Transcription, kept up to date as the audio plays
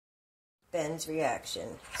Ben's reaction.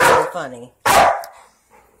 So funny.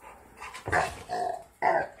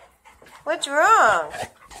 What's wrong?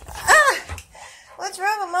 Ah! What's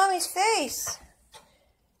wrong with Mommy's face?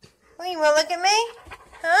 What, you want to look at me?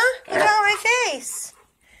 Huh? What's wrong with my face?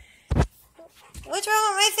 What's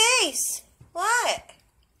wrong with my face? What?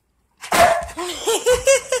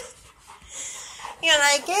 You don't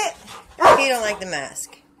like it? You don't like the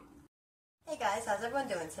mask. Hey guys, how's everyone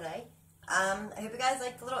doing today? I hope you guys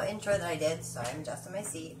liked the little intro that I did. Sorry, I'm adjusting my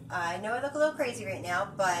seat. I know I look a little crazy right now,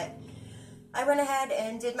 but I went ahead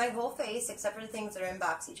and did my whole face except for the things that are in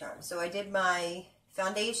Boxycharm. So I did my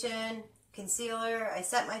foundation, concealer, I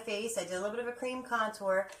set my face, I did a little bit of a cream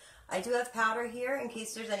contour. I do have powder here in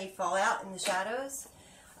case there's any fallout in the shadows.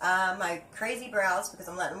 My crazy brows, because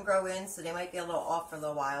I'm letting them grow in, so they might be a little off for a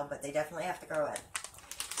little while, but they definitely have to grow in.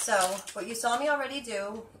 So what you saw me already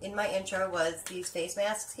do in my intro was these face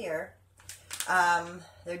masks here.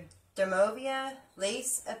 They're Dermovia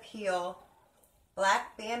Lace Appeal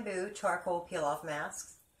Black Bamboo Charcoal Peel-Off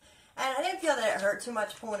Masks. And I didn't feel that it hurt too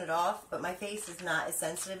much pulling it off, but my face is not as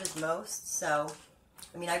sensitive as most, so,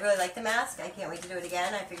 I mean, I really like the mask. I can't wait to do it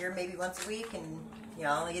again. I figure maybe once a week, and, you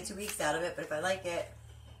know, I'll only get 2 weeks out of it, but if I like it,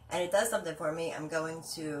 and it does something for me, I'm going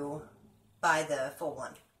to buy the full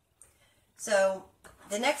one. So,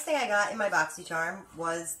 the next thing I got in my Boxycharm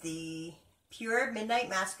was the Pure Midnight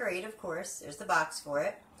Masquerade, of course. There's the box for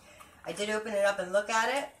it. I did open it up and look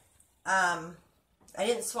at it. I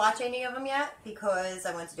didn't swatch any of them yet because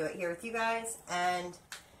I wanted to do it here with you guys. And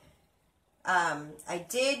I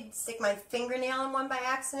did stick my fingernail in one by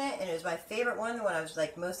accident, and it was my favorite one, the one I was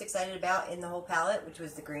like most excited about in the whole palette, which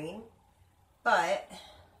was the green. But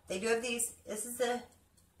they do have these. This is the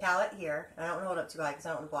palette here. I don't want to hold it up too high because I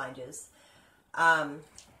don't want to blind you. It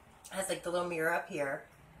has like the little mirror up here.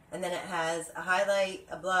 And then it has a highlight,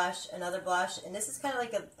 a blush, another blush, and this is kind of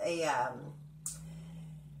like a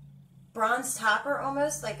bronze topper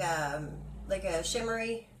almost, like a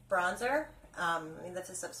shimmery bronzer. Let me lift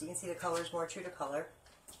this up so you can see the colors more true to color.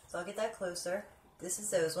 So I'll get that closer. This is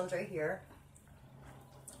those ones right here.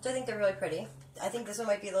 So I think they're really pretty. I think this one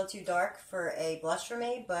might be a little too dark for a blush for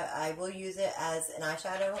me, but I will use it as an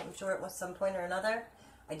eyeshadow. I'm sure at some point or another.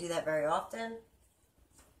 I do that very often.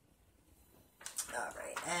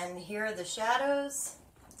 Alright, and here are the shadows.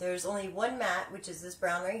 There's only one matte, which is this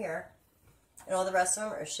brown right here. And all the rest of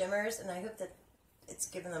them are shimmers, and I hope that it's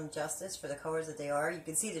giving them justice for the colors that they are. You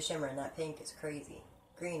can see the shimmer in that pink is crazy.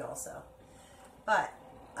 Green also. But,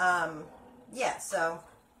 yeah, so,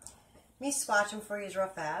 let me swatch them for you real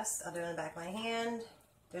fast. I'll do it in the back of my hand.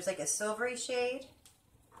 There's like a silvery shade.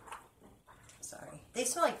 Sorry. They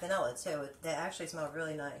smell like vanilla, too. They actually smell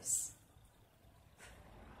really nice.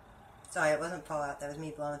 Sorry, it wasn't fallout. That was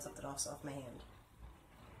me blowing something off my hand.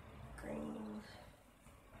 Green.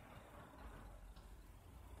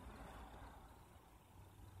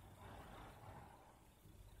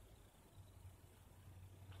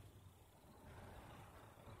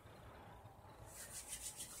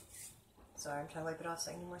 Sorry, I'm trying to wipe it off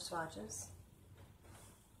so I can do more swatches.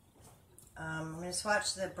 I'm going to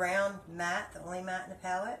swatch the brown matte, the only matte in the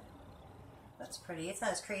palette. That's pretty. It's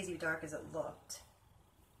not as crazy dark as it looked.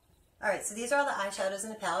 Alright, so these are all the eyeshadows in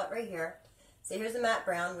the palette right here. So here's the matte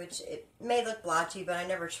brown, which it may look blotchy, but I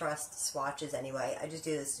never trust swatches anyway. I just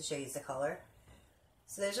do this to show you the color.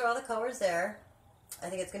 So those are all the colors there. I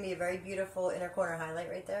think it's going to be a very beautiful inner corner highlight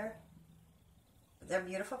right there. But they're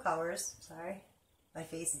beautiful colors. Sorry. My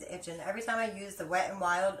face is itching. Every time I use the Wet n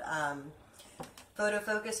Wild Photo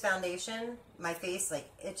Focus foundation, my face like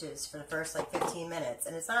itches for the first like 15 minutes.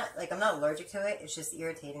 And it's not like I'm not allergic to it. It's just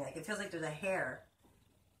irritating. Like it feels like there's a hair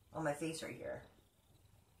on my face right here.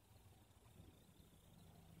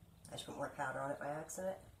 I just put more powder on it by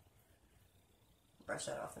accident. Brush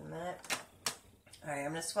that off in a minute. Alright,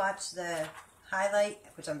 I'm going to swatch the highlight,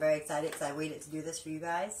 which I'm very excited because I waited to do this for you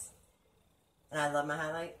guys. And I love my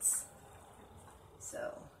highlights.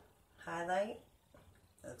 So, highlight.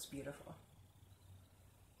 That looks beautiful.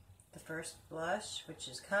 The first blush, which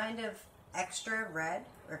is kind of extra red,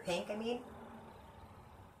 or pink, I mean.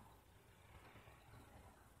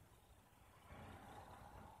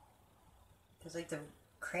 There's like the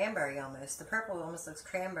cranberry almost. The purple almost looks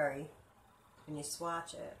cranberry when you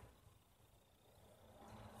swatch it.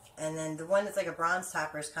 And then the one that's like a bronze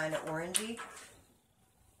topper is kind of orangey.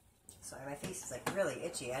 Sorry, my face is like really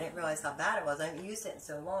itchy. I didn't realize how bad it was. I haven't used it in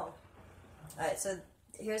so long. Alright, so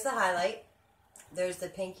here's the highlight. There's the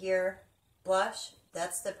pinkier blush.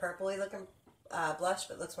 That's the purpley looking blush,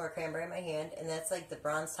 but looks more cranberry in my hand. And that's like the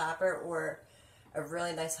bronze topper or a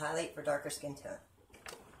really nice highlight for darker skin tone.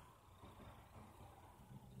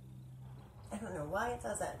 I don't know why it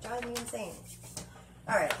does that. It drives me insane.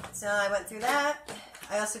 Alright, so I went through that.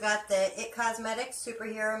 I also got the It Cosmetics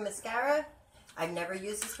Superhero Mascara. I've never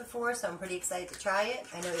used this before, so I'm pretty excited to try it.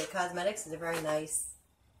 I know It Cosmetics is a very nice,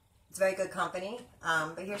 it's a very good company.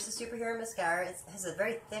 But here's the Superhero Mascara. It has a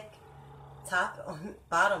very thick top,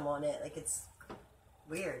 bottom on it. Like, it's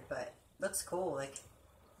weird, but looks cool. Like,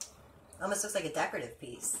 almost looks like a decorative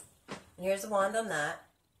piece. And here's the wand on that.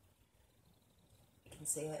 You can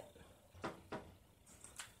see it.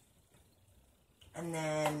 And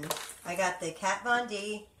then I got the Kat Von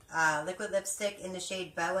D liquid lipstick in the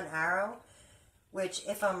shade Bow and Arrow, which,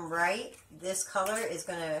 if I'm right, this color is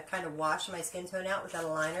going to kind of wash my skin tone out without a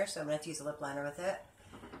liner, so I'm going to have to use a lip liner with it.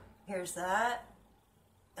 Here's that.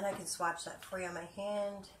 And I can swatch that for you on my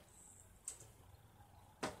hand.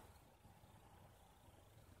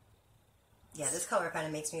 Yeah, this color kind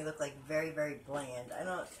of makes me look like very, very bland. I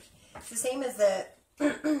don't, it's the same as the,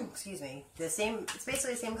 excuse me, it's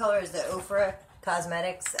basically the same color as the Ofra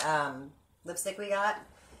Cosmetics lipstick we got.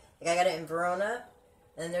 Like, I got it in Verona,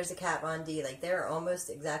 and then there's the Kat Von D. Like, they're almost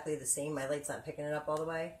exactly the same. My light's not picking it up all the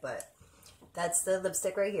way, but that's the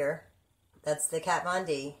lipstick right here. That's the Kat Von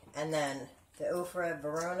D. And then the Ofra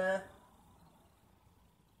Verona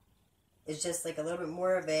is just like a little bit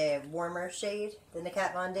more of a warmer shade than the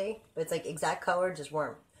Kat Von D. But it's like exact color, just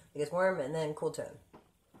warm. Like, it's warm and then cool tone.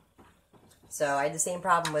 So I had the same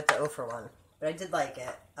problem with the Ofra one, but I did like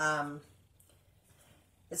it.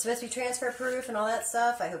 It's supposed to be transfer proof and all that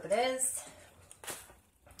stuff. I hope it is.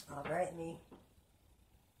 Alright, let me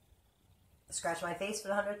scratch my face for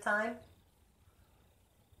the 100th time.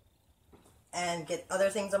 And get other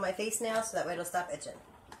things on my face now so that way it'll stop itching.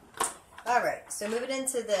 Alright, so moving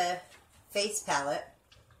into the face palette.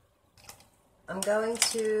 I'm going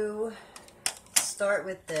to start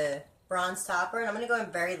with the bronze topper, and I'm going to go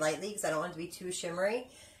in very lightly because I don't want it to be too shimmery.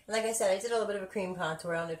 And like I said, I did a little bit of a cream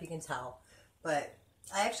contour. I don't know if you can tell, but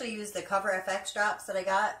I actually used the Cover FX drops that I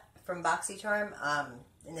got from Boxycharm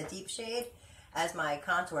in the deep shade as my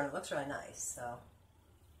contour, and it looks really nice. So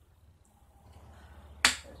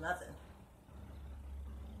there's nothing.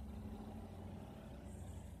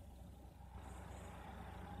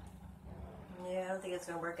 Yeah, I don't think it's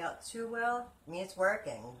going to work out too well. I mean, it's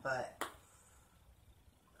working, but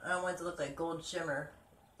I don't want it to look like gold shimmer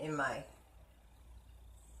in my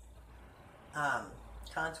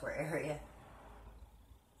contour area.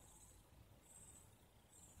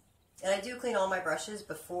 And I do clean all my brushes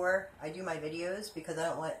before I do my videos because I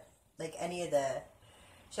don't want like any of the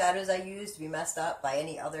shadows I use to be messed up by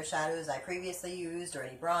any other shadows I previously used, or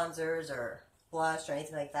any bronzers or blush or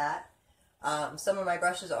anything like that. Some of my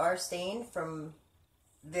brushes are stained from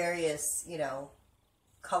various, you know,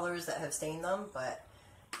 colors that have stained them, but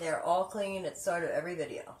they're all clean at the start of every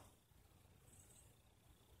video.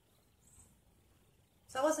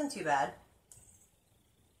 So it wasn't too bad.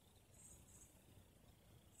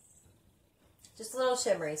 Just a little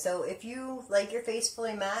shimmery. So if you like your face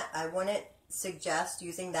fully matte, I wouldn't suggest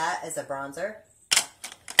using that as a bronzer.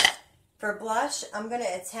 For blush, I'm going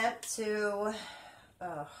to attempt to,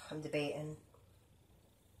 oh, I'm debating.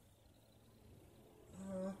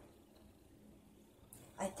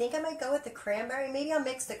 I think I might go with the cranberry. Maybe I'll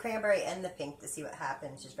mix the cranberry and the pink to see what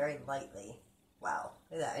happens, just very lightly. Wow,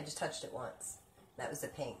 look at that. I just touched it once. That was the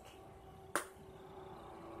pink.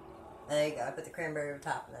 There you go. I put the cranberry over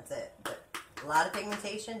top and that's it. But a lot of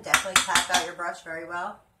pigmentation. Definitely tap out your brush very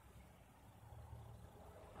well.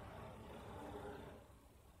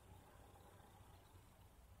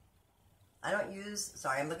 I don't use,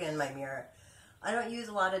 sorry, I'm looking in my mirror. I don't use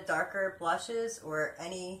a lot of darker blushes or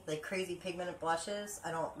any like crazy pigmented blushes.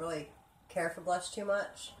 I don't really care for blush too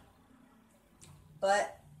much.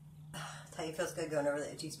 But, I'll tell you, it feels good going over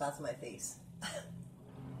the itchy spots on my face.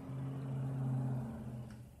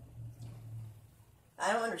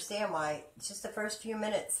 I don't understand why. It's just the first few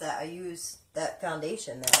minutes that I use that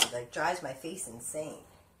foundation that like drives my face insane.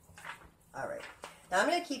 Alright. Now I'm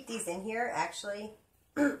going to keep these in here, actually.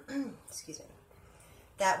 Excuse me.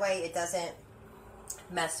 That way it doesn't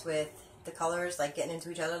mess with the colors, like getting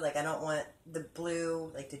into each other. Like, I don't want the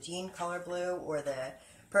blue, like the jean color blue, or the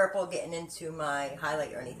purple getting into my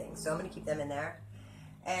highlight or anything. So I'm going to keep them in there.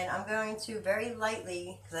 And I'm going to very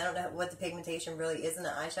lightly, because I don't know what the pigmentation really is in the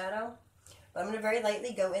eyeshadow, but I'm going to very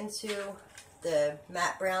lightly go into the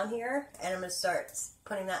matte brown here, and I'm going to start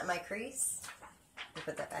putting that in my crease. I'll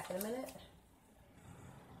put that back in a minute.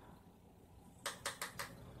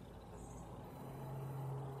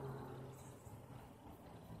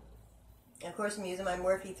 And of course, I'm using my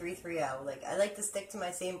Morphe 330. Like, I like to stick to my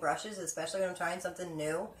same brushes, especially when I'm trying something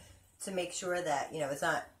new, to make sure that, you know, it's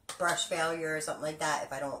not brush failure or something like that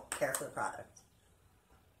if I don't care for the product.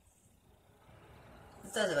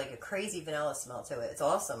 This does have like a crazy vanilla smell to it. It's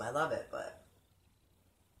awesome. I love it, but...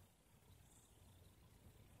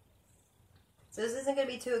 So this isn't going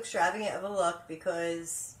to be too extravagant of a look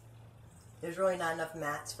because there's really not enough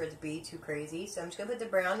mattes for it to be too crazy. So I'm just going to put the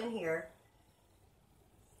brown in here.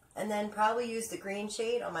 And then probably use the green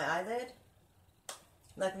shade on my eyelid.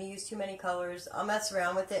 I'm not going to use too many colors. I'll mess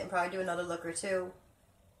around with it and probably do another look or two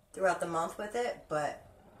throughout the month with it. But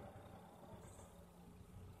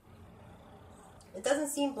it doesn't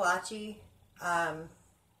seem blotchy.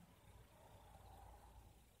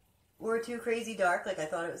 Or too crazy dark like I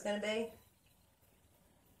thought it was going to be.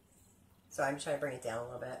 So I'm just trying to bring it down a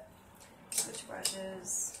little bit. Switch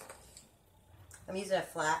brushes. I'm using a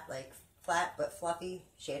flat but fluffy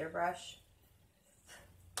shader brush.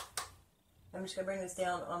 I'm just going to bring this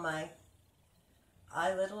down on my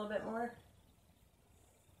eyelid a little bit more.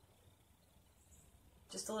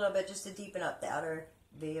 Just a little bit, just to deepen up the outer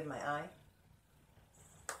V of my eye.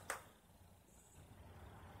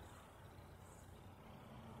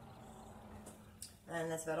 And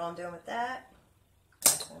that's about all I'm doing with that.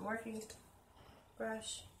 My Morphe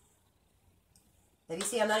brush. If you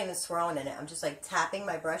see, I'm not even swirling in it. I'm just like tapping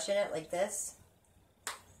my brush in it like this.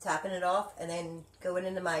 Tapping it off and then going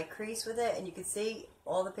into my crease with it. And you can see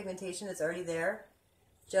all the pigmentation that's already there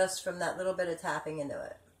just from that little bit of tapping into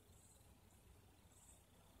it.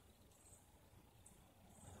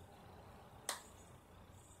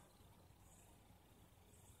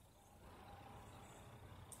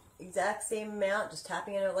 Exact same amount, just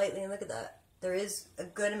tapping in it lightly, and look at that. There is a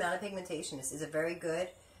good amount of pigmentation. This is a very good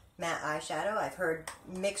matte eyeshadow. I've heard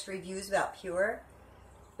mixed reviews about Pure,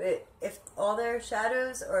 but if all their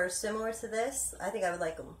shadows are similar to this, I think I would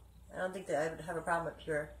like them. I don't think that I would have a problem with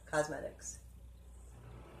Pure Cosmetics.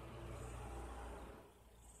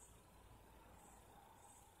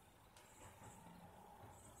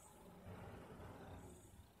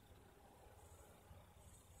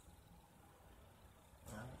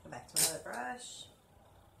 Go back to my other brush.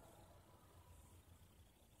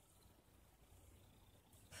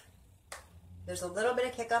 There's a little bit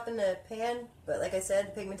of kick up in the pan, but like I said,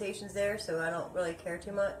 the pigmentation's there, so I don't really care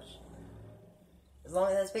too much. As long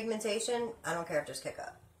as it has pigmentation, I don't care if there's kick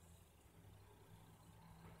up.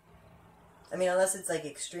 I mean, unless it's like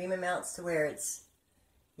extreme amounts to where it's,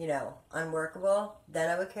 you know, unworkable, then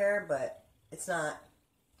I would care, but it's not.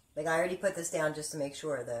 Like, I already put this down just to make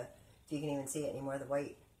sure if you can even see it anymore, the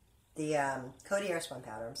white, the Coty Airspun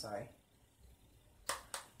powder, I'm sorry.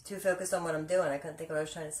 Too focused on what I'm doing, I couldn't think of what I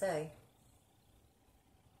was trying to say.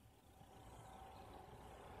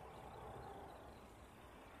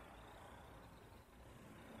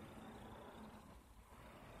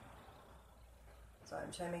 So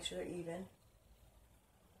I'm trying to make sure they're even.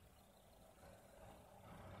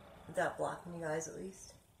 Without blocking you guys, at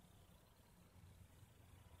least.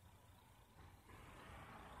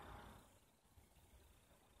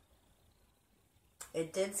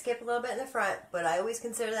 It did skip a little bit in the front, but I always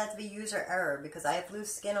consider that to be user error because I have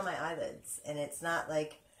loose skin on my eyelids, and it's not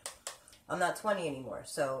like I'm not 20 anymore,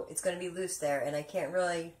 so it's going to be loose there, and I can't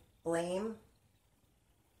really blame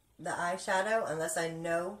the eyeshadow unless I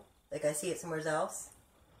know, like I see it somewhere else,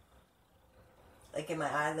 like in my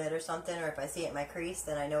eyelid or something, or if I see it in my crease,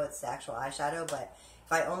 then I know it's the actual eyeshadow. But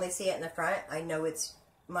if I only see it in the front, I know it's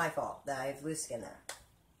my fault that I have loose skin there.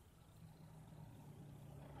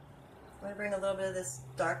 I'm going to bring a little bit of this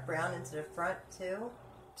dark brown into the front too.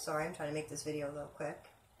 Sorry, I'm trying to make this video a little quick.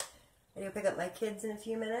 I need to pick up my kids in a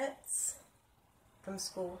few minutes from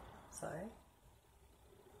school. Sorry.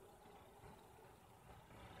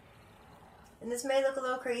 And this may look a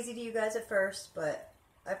little crazy to you guys at first, but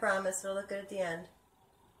I promise it'll look good at the end.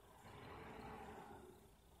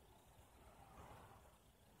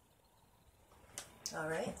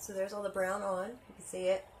 Alright, so there's all the brown on. You can see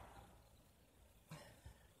it.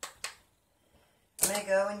 I'm going to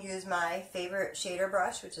go and use my favorite shader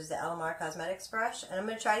brush, which is the Alamar Cosmetics brush. And I'm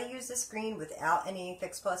going to try to use this green without any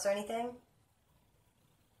Fix Plus or anything.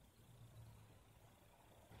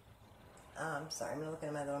 Sorry, I'm going to look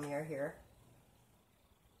into my little mirror here.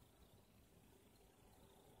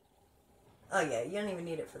 Oh yeah, you don't even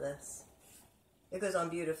need it for this. It goes on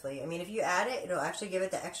beautifully. I mean, if you add it, it'll actually give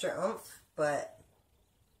it the extra oomph, but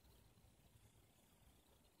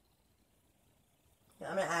yeah,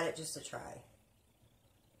 I'm going to add it just to try.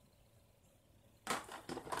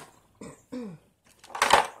 I'm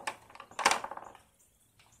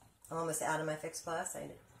almost out of my Fix Plus. I need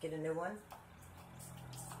to get a new one.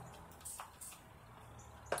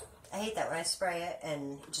 I hate that when I spray it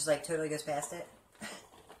and it just like totally goes past it.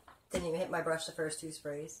 Didn't even hit my brush the first two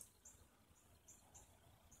sprays.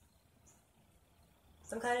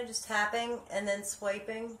 So I'm kind of just tapping and then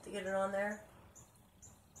swiping to get it on there.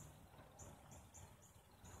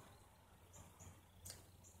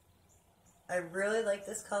 I really like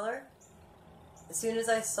this color. As soon as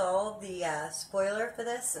I saw the spoiler for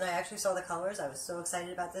this, and I actually saw the colors, I was so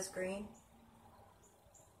excited about this green.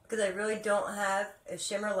 Because I really don't have a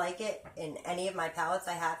shimmer like it in any of my palettes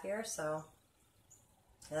I have here, so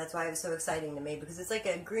that's why it was so exciting to me. Because it's like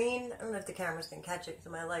a green, I don't know if the camera's going to catch it because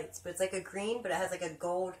of my lights, but it's like a green, but it has like a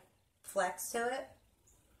gold flecks to it.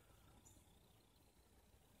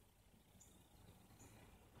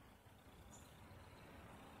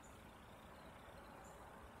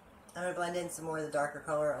 I'm going to blend in some more of the darker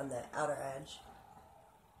color on the outer edge.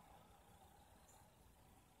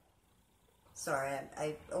 Sorry,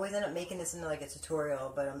 I always end up making this into like a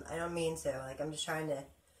tutorial, but I don't mean to. Like, I'm just trying to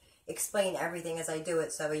explain everything as I do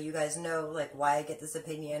it so you guys know like why I get this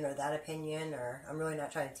opinion or that opinion, or I'm really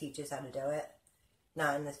not trying to teach us how to do it.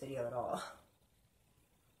 Not in this video at all.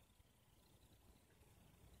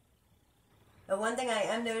 The one thing I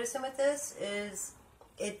am noticing with this is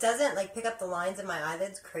it doesn't like pick up the lines in my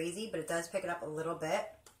eyelids crazy, but it does pick it up a little bit.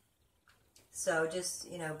 So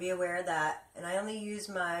just, you know, be aware of that. And I only use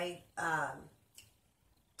my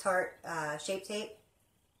Tarte Shape Tape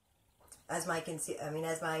as my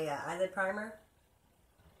eyelid primer.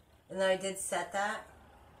 And then I did set that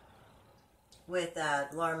with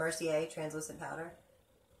Laura Mercier translucent powder.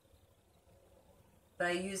 But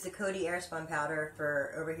I used the Coty Airspun powder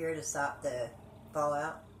for over here to stop the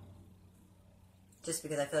fallout. Just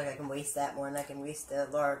because I feel like I can waste that more than I can waste the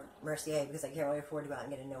Laura Mercier, because I can't really afford to go out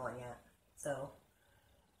and get a new one yet. So,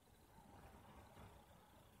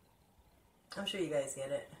 I'm sure you guys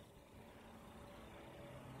get it.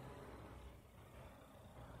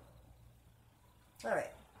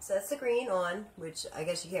 Alright, so that's the green on, which I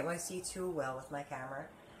guess you can't really see too well with my camera.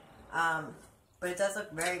 But it does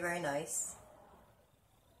look very, very nice.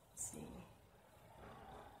 Let's see.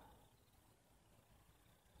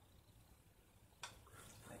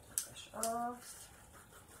 Off.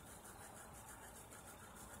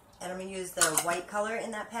 And I'm going to use the white color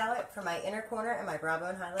in that palette for my inner corner and my brow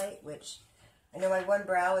bone highlight, which I know my one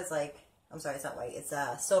brow is like, I'm sorry, it's not white, it's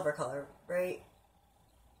a silver color right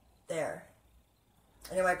there.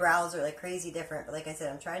 I know my brows are like crazy different, but like I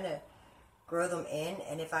said, I'm trying to grow them in,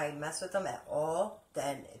 and if I mess with them at all,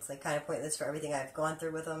 then it's like kind of pointless for everything I've gone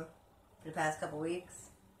through with them for the past couple weeks.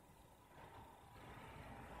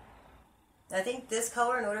 I think this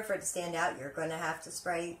color, in order for it to stand out, you're going to have to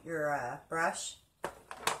spray your brush,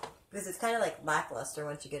 because it's kind of like lackluster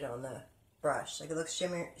once you get it on the brush. Like, it looks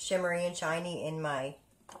shimmery and shiny in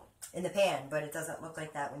the pan, but it doesn't look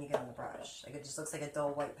like that when you get on the brush. Like, it just looks like a dull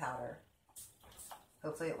white powder.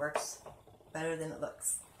 Hopefully it works better than it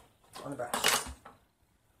looks on the brush.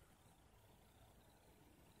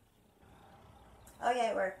 Oh yeah,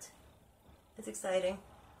 it worked. It's exciting.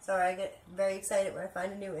 Sorry, I get very excited when I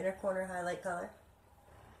find a new inner corner highlight color.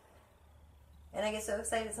 And I get so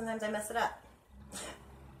excited sometimes I mess it up.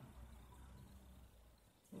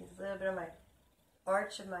 Use a little bit of my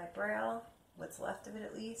arch of my brow, what's left of it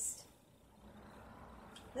at least.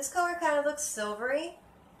 This color kind of looks silvery,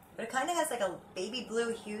 but it kind of has like a baby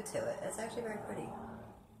blue hue to it. It's actually very pretty.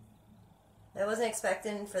 I wasn't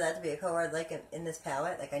expecting for that to be a color I'd like in this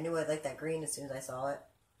palette. Like, I knew I'd like that green as soon as I saw it.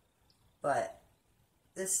 But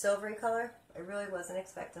this silvery color, I really wasn't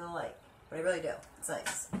expecting to like. But I really do. It's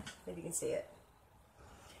nice. Maybe you can see it.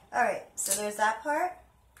 Alright, so there's that part.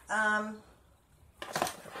 Put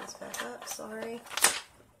this back up, sorry.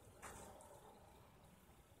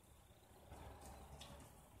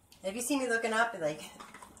 If you see me looking up and like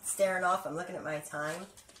staring off, I'm looking at my time.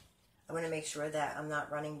 I want to make sure that I'm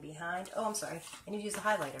not running behind. Oh, I'm sorry. I need to use the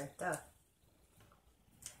highlighter. Duh.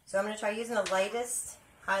 So I'm going to try using the lightest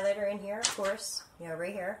highlighter in here, of course. You know,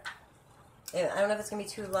 right here. And I don't know if it's going to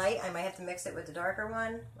be too light. I might have to mix it with the darker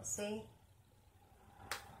one. Let's see.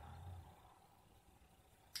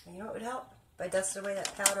 And you know what would help? If I dusted away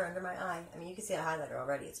that powder under my eye. I mean, you can see the highlighter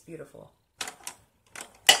already. It's beautiful. I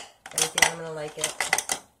think I'm going to like it.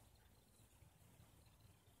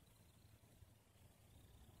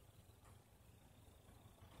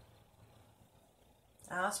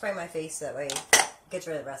 I'll spray my face that way it gets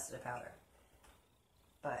rid of the rest of the powder.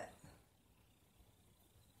 But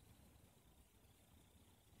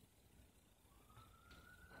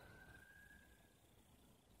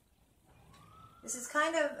this is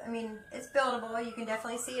kind of, I mean, it's buildable. You can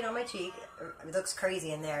definitely see it on my cheek. It looks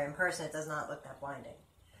crazy in there. In person, it does not look that blinding.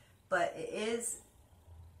 But it is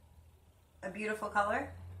a beautiful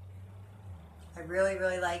color. I really,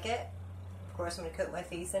 really like it. Of course, I'm going to coat my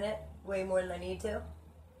face in it way more than I need to.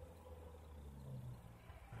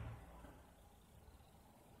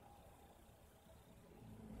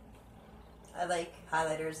 I like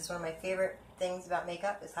highlighters. It's one of my favorite things about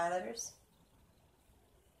makeup is highlighters.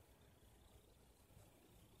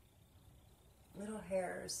 Little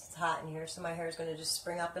hairs. It's hot in here, so my hair is going to just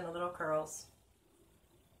spring up into little curls.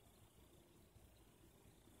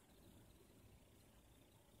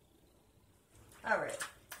 Alright,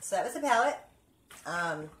 so that was the palette.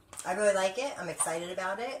 I really like it. I'm excited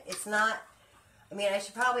about it. It's not, I mean, I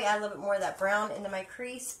should probably add a little bit more of that brown into my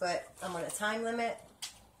crease, but I'm on a time limit.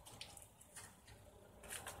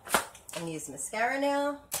 I'm going to use mascara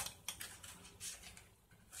now.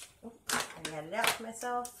 Oop, I got it out for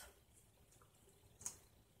myself.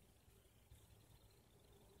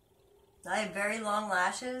 I have very long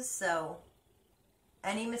lashes, so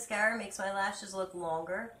any mascara makes my lashes look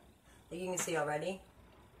longer. Like you can see already.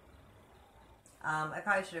 I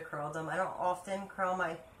probably should have curled them. I don't often curl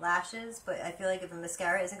my lashes, but I feel like if a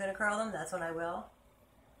mascara isn't going to curl them, that's when I will.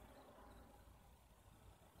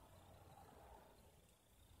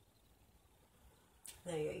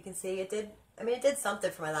 There you go. You can see it did, I mean, it did something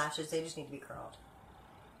for my lashes. They just need to be curled.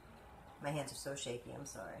 My hands are so shaky. I'm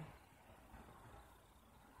sorry.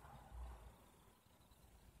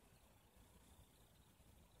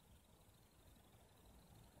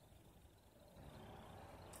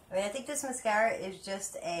 I mean, I think this mascara is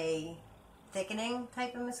just a thickening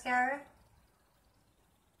type of mascara,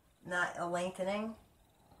 not a lengthening.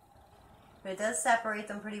 But it does separate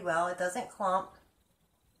them pretty well. It doesn't clump.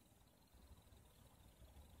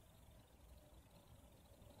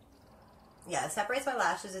 Yeah, it separates my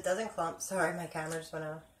lashes. It doesn't clump. Sorry, my camera just went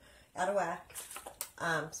out of whack.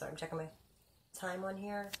 Sorry, I'm checking my time on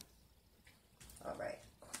here. All right.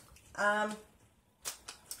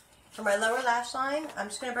 For my lower lash line, I'm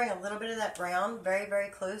just going to bring a little bit of that brown very, very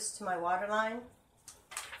close to my waterline.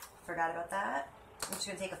 Forgot about that. I'm just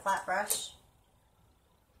going to take a flat brush,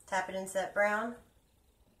 tap it into that brown.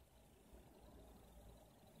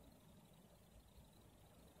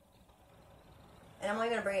 And I'm only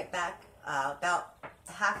going to bring it back about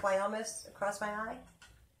halfway almost across my eye.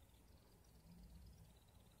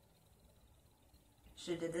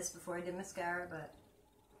 Should have did this before I did mascara, but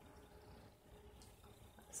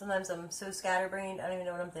sometimes I'm so scatterbrained, I don't even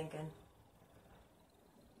know what I'm thinking.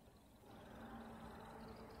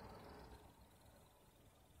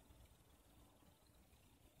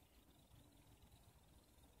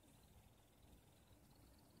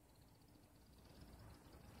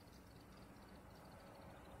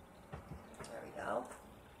 There we go.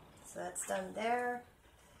 So that's done there.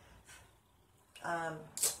 I'm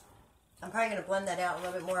probably going to blend that out a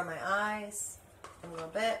little bit more on my eyes. A little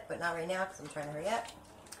bit, but not right now because I'm trying to hurry up.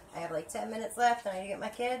 I have like 10 minutes left and I need to get my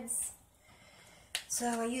kids. So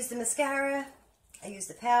I use the mascara, I use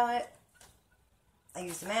the palette, I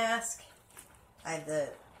use the mask, I have the,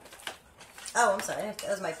 oh I'm sorry, that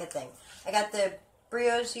was my kid thing. I got the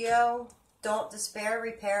Briogeo Don't Despair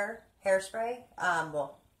Repair hairspray,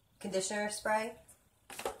 well, conditioner spray.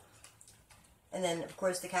 And then of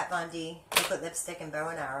course the Kat Von D liquid lipstick and bow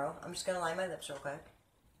and arrow. I'm just going to line my lips real quick.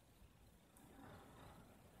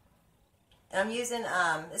 And I'm using,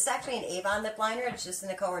 it's actually an Avon lip liner. It's just in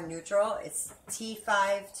the color neutral. It's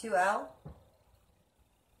T52L.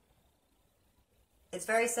 It's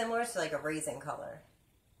very similar to like a raisin color.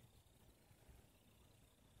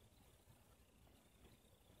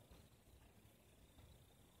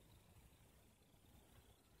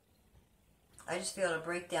 I just feel to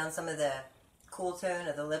break down some of the cool tone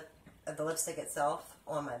of the lipstick itself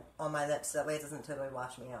on my lips, so that way it doesn't totally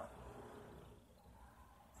wash me out.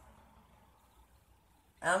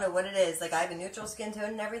 I don't know what it is. Like, I have a neutral skin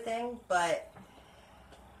tone and everything, but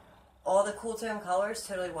all the cool tone colors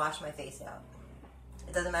totally wash my face out.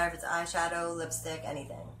 It doesn't matter if it's eyeshadow, lipstick,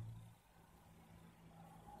 anything.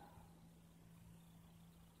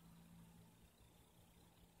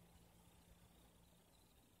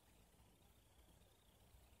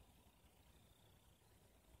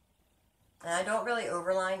 And I don't really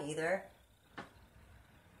overline either.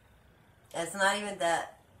 And it's not even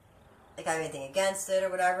that like I have anything against it or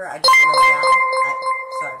whatever. I just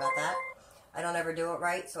sorry about that. I don't ever do it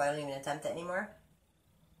right, so I don't even attempt it anymore.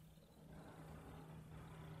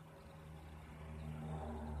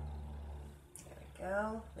 There we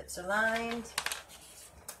go. Lips are lined.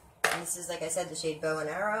 And this is, like I said, the shade Bow and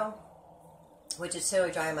Arrow, which is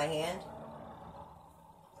totally dry in my hand.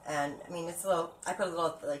 And I mean, it's a little, I put a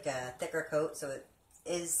little like a thicker coat, so it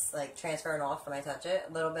is like transferring off when I touch it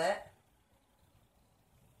a little bit.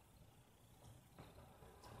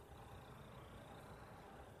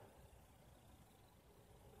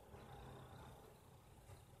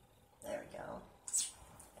 There we go.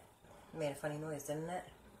 It made a funny noise, didn't it?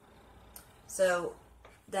 So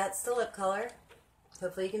that's the lip color.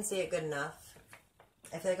 Hopefully you can see it good enough.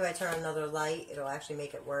 I feel like if I turn on another light, it'll actually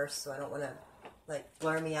make it worse, so I don't want to like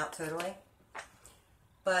blur me out totally.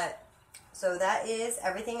 But, so that is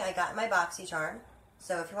everything I got in my Boxycharm.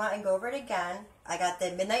 So if you want, I can go over it again. I got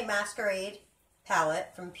the Midnight Masquerade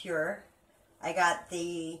palette from Pure. I got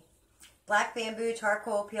the Black Bamboo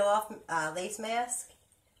Charcoal Peel Off Lace Mask.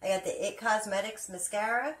 I got the It Cosmetics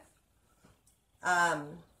Mascara. I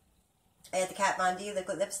got the Kat Von D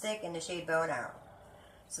Liquid Lipstick in the shade Bow and Arrow.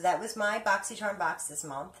 So that was my Boxycharm box this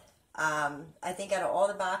month. I think out of all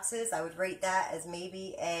the boxes, I would rate that as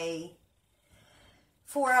maybe a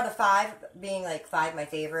 4 out of 5, being like 5 my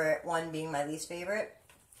favorite, 1 being my least favorite.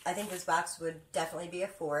 I think this box would definitely be a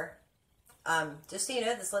 4. Just so you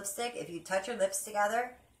know, this lipstick, if you touch your lips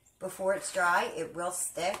together before it's dry, it will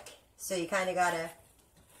stick. So you kind of got to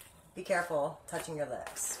be careful touching your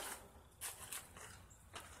lips.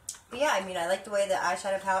 But yeah, I mean, I like the way the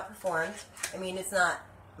eyeshadow palette performed. I mean, it's not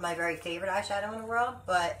my very favorite eyeshadow in the world,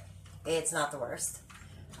 but it's not the worst.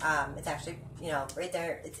 It's actually, you know, right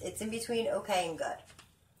there. It's in between okay and good.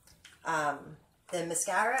 The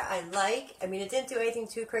mascara I like. I mean, it didn't do anything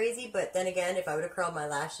too crazy, but then again, if I would have curled my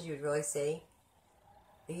lashes, you would really see.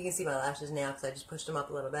 You can see my lashes now because I just pushed them up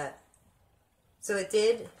a little bit. So it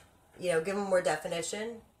did, you know, give them more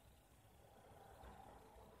definition.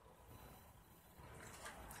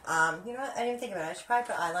 You know what? I didn't even think about it. I should probably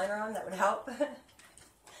put eyeliner on. That would help.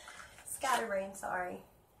 Scatterbrain, sorry.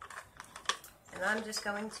 And I'm just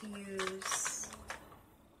going to use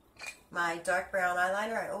my dark brown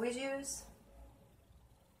eyeliner I always use.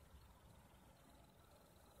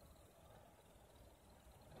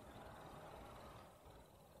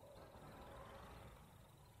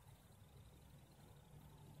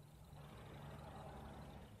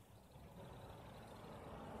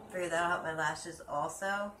 I figured that'll help my lashes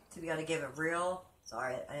also, to be able to give a real,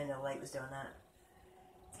 sorry, I didn't know the light was doing that.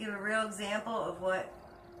 To give a real example of what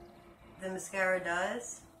the mascara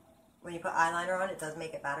does. When you put eyeliner on, it does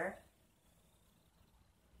make it better.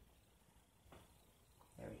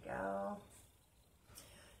 There we go.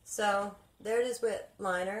 So, there it is with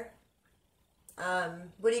liner.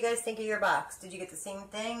 What do you guys think of your box? Did you get the same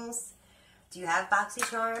things? Do you have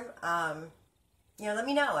Boxycharm? You know, let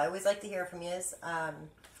me know. I always like to hear from you.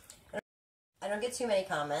 I don't get too many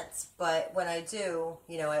comments, but when I do,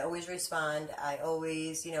 you know, I always respond. I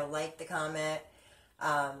always, you know, like the comment.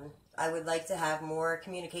 I would like to have more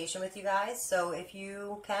communication with you guys. So if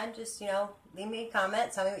you can, just, you know, leave me a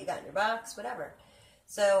comment. Tell me what you got in your box, whatever.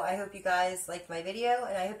 So I hope you guys liked my video,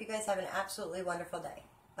 and I hope you guys have an absolutely wonderful day.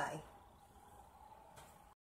 Bye.